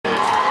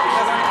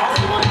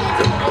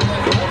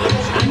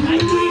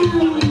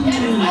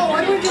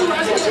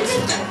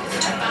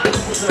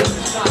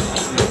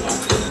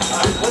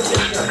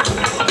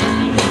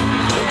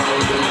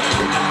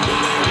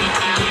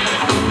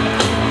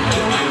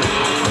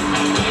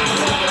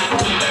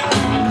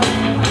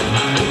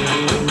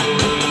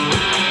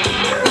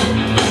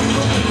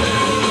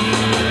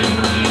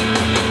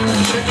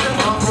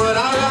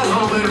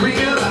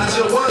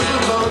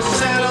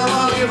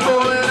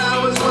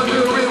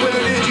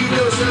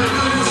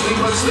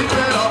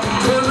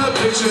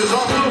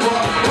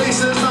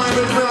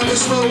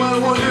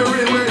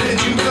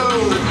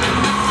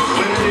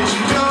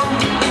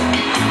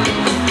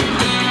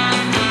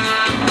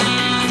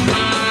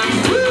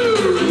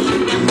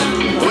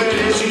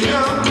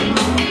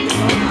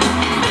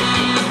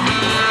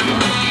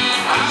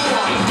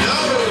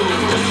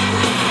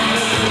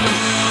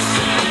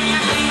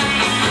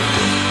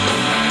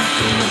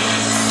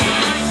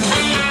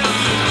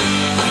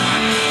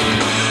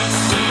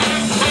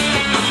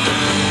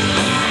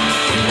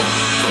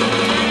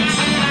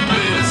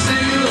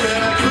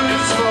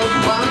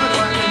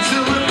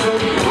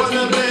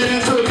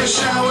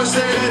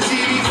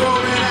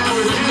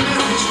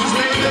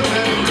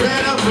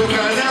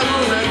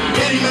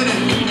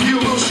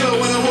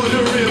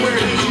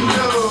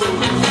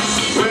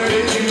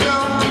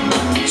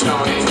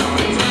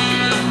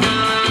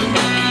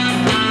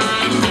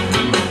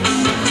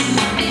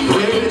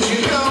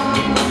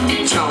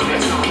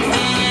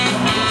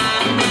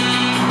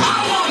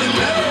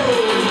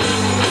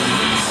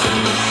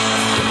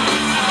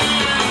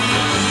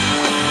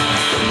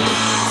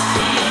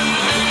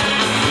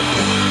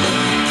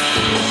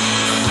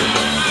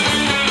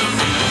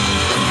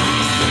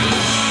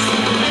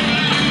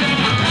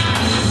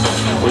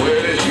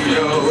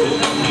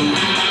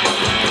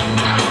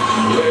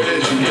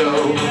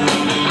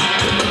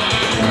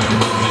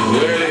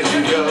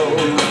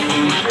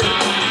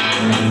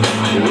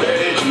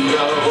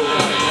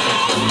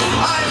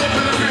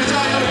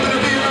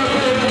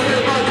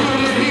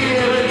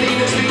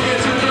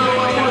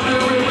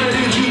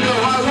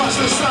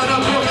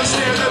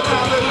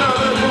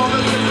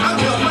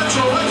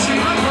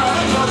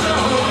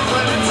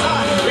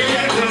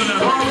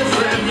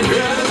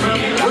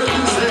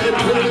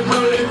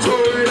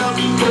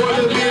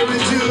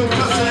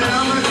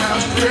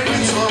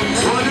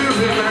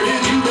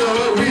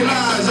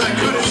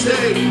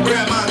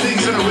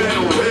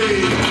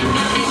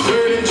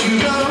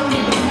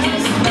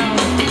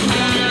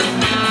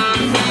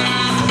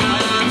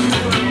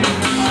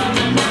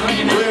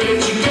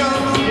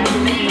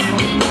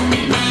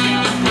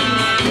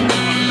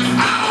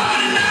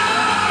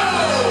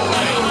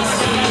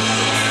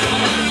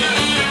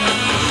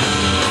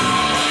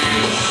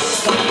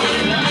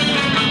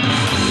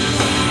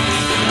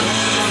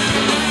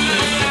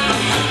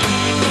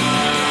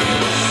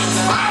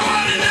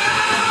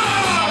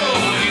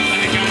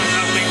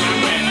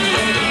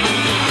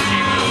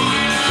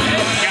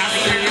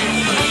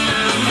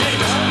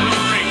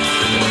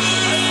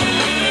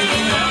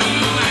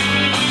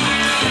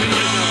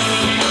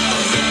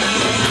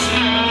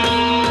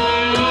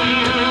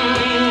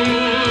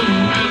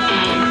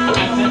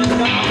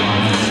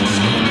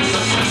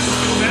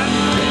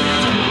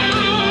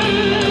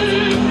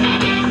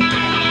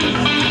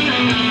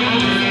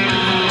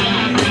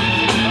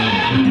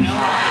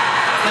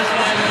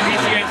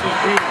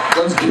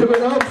Let's give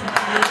it up.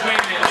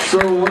 So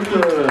what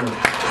the?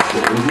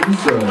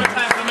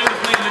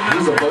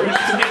 Who's the bunch?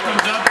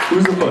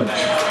 Who's the bunch?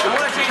 I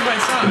want to change my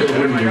song.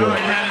 Where do you go?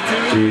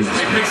 Jesus.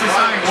 It makes the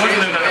song.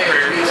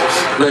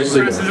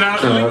 Nicely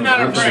done. No,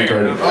 I'm just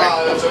retarded.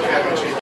 Oh, that's okay.